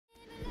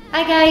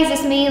Hi guys,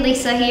 it's me,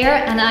 Lisa here,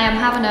 and I am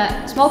having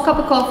a small cup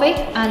of coffee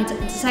and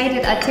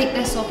decided I'd take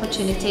this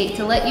opportunity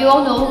to let you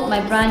all know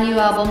my brand new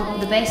album,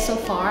 The Best So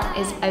Far,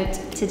 is out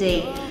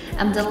today.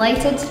 I'm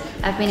delighted.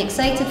 I've been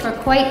excited for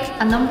quite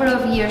a number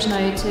of years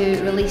now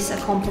to release a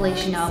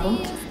compilation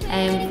album.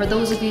 For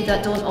those of you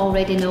that don't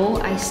already know,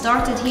 I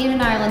started here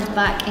in Ireland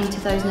back in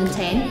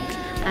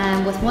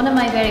 2010 with one of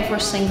my very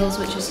first singles,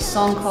 which was a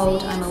song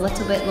called I'm a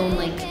Little Bit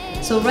Lonely.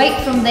 So right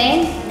from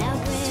then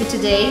to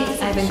today,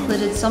 I've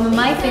included some of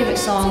my favourite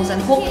songs,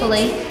 and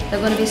hopefully they're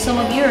going to be some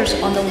of yours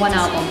on the one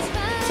album.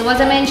 So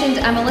as I mentioned,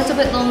 I'm a Little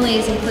Bit Lonely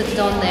is included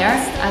on there,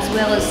 as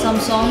well as some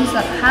songs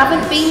that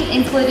haven't been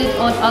included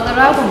on other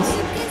albums.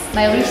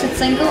 My recent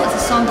single is a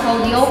song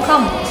called You'll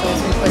Come, it's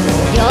also included.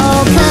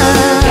 You'll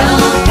come,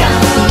 you'll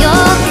come,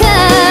 you'll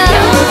come,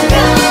 you'll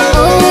come,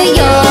 oh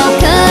you'll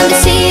come to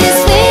see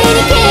us when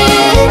you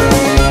can.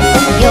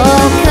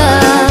 You'll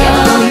come,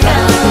 you'll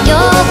come,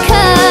 you'll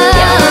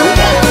come,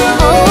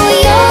 oh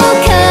you'll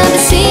come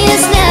to see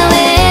us now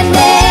and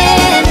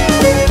then.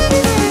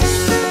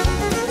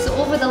 So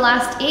over the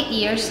last 8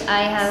 years,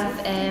 I have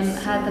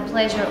had the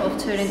pleasure of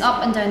touring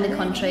up and down the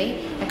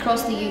country,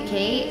 across the UK,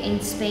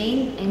 in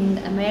Spain, in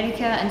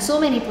America, and so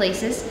many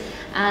places.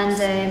 And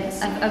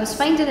I was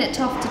finding it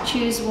tough to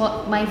choose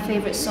what my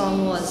favourite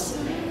song was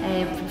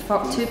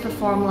to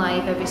perform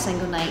live every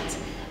single night.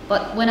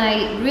 But when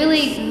I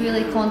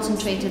really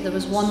concentrated, there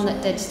was one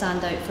that did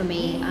stand out for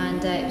me,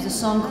 and it was a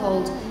song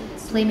called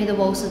Play Me the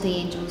Waltz of the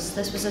Angels.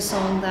 This was a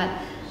song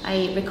that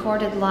I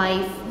recorded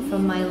live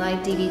from my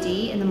live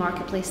DVD in the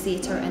Marketplace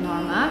Theatre in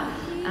Armagh.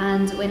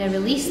 And when I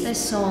released this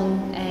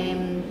song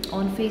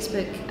on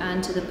Facebook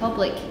and to the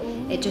public,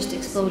 it just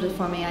exploded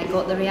for me. I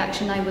got the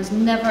reaction I was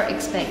never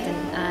expecting,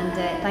 and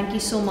thank you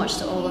so much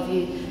to all of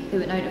you who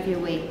went out of your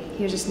way.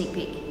 Here's a sneak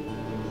peek.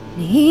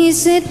 He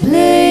said,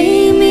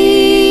 play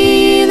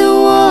me the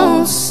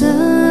waltz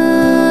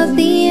of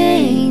the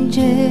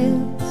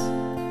angels,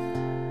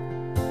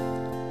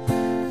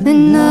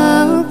 then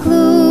I'll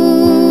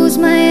close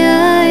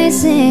my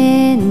eyes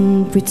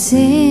and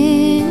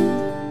pretend.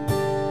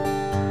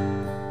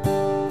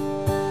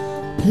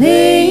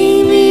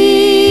 Play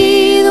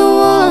me the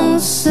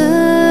waltz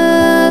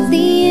of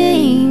the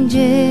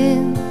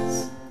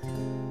angels,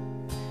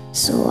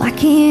 so I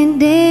can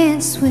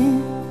dance with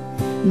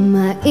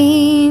my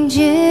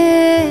angel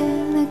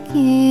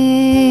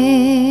again.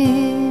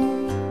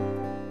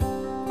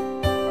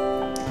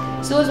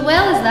 So as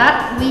well as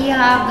that, we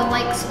have the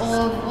likes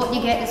of What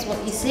You Get Is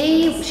What You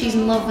Say, She's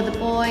in Love with a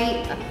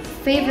Boy, a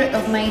favourite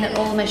of mine at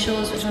all of my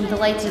shows, which I'm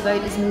delighted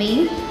about, is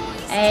Me.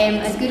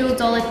 A good old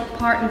Dolly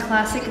Parton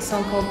classic, a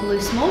song called Blue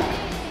Smoke.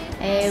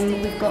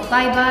 We've got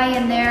Bye Bye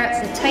in there,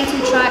 the title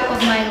track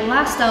of my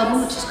last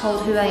album, which is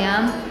called Who I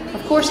Am.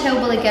 Of course,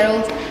 Hillbilly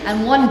Girl,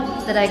 and one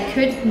that I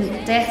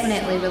couldn't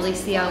definitely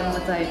release the album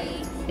without.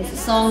 It's the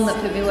song that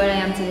put me where I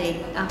am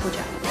today,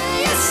 Applejack.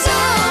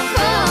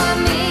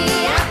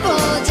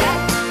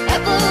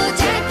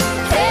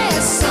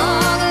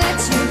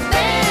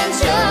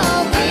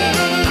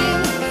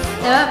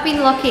 Now, I've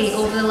been lucky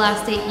over the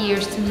last 8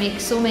 years to make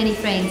so many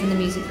friends in the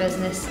music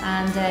business,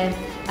 and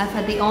I've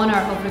had the honour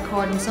of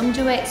recording some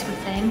duets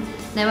with them.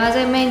 Now, as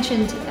I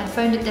mentioned, I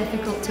found it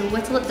difficult to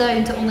whittle it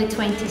down to only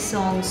 20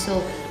 songs,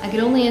 so I could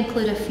only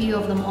include a few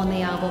of them on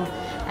the album.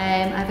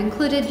 I've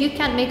included You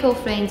Can't Make Old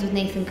Friends with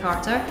Nathan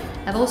Carter.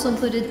 I've also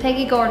included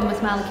Peggy Gordon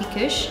with Malachy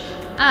Kush,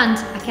 and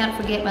I can't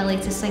forget my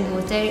latest single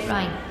with Derek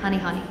Ryan, Honey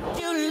Honey.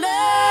 Your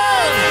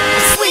love,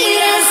 sweet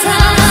as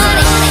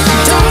honey,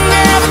 don't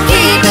ever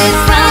keep it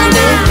from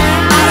me.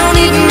 I don't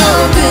even know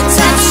good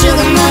time,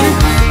 sugar money.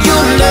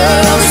 Your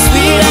love is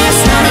sweet as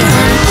honey,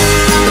 honey.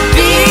 The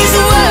bees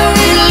are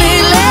worried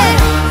lately,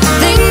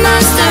 they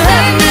must have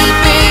hurt me,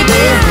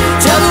 baby.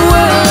 Tell the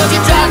world you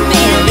drive me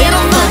a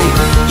little funny.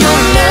 Your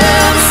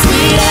love is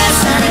sweet as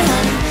honey,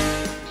 honey.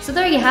 So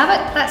there you have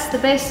it, that's the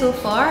best so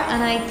far,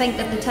 and I think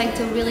that the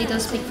title really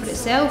does speak for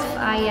itself.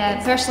 I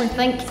personally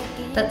think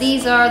that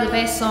these are the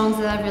best songs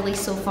that I've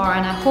released so far,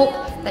 and I hope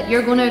that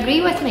you're going to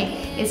agree with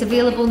me. It's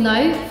available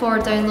now for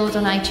download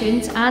on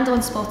iTunes and on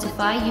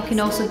Spotify. You can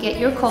also get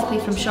your copy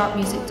from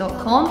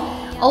sharpmusic.com,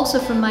 also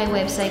from my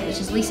website, which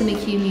is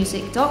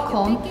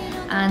lisamchugmusic.com,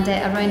 and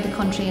around the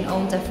country in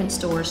all different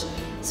stores.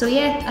 So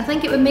yeah, I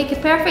think it would make a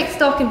perfect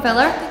stocking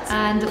filler,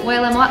 and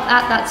while I'm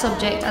at that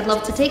subject, I'd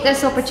love to take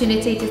this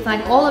opportunity to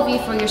thank all of you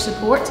for your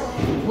support,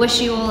 wish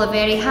you all a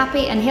very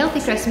happy and healthy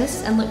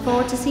Christmas, and look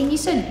forward to seeing you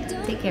soon.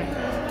 Take care.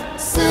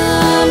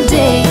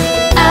 Someday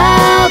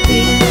I'll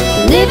be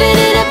living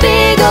in a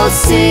big old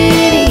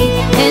city,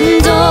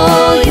 and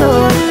all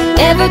you're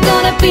ever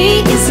gonna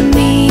be is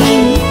me.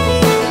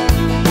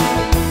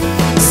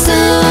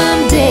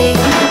 Someday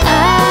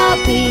I'll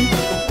be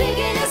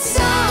making a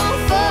song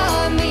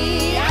for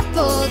me,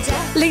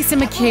 Applejack. Lisa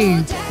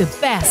McHugh, The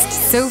Best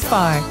So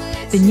Far.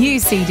 The new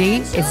CD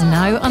is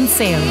now on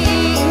sale.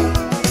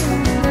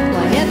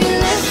 Why have you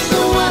left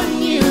the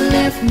one you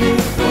left me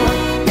for?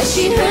 Has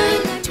she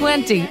heard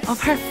 20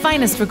 of her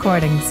finest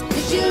recordings.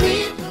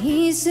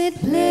 He said,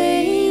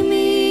 play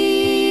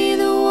me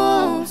the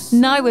waltz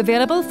Now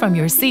available from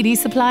your CD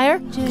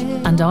supplier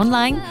and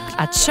online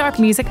at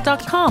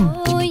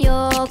sharpmusic.com. Oh,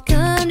 you'll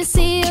come to see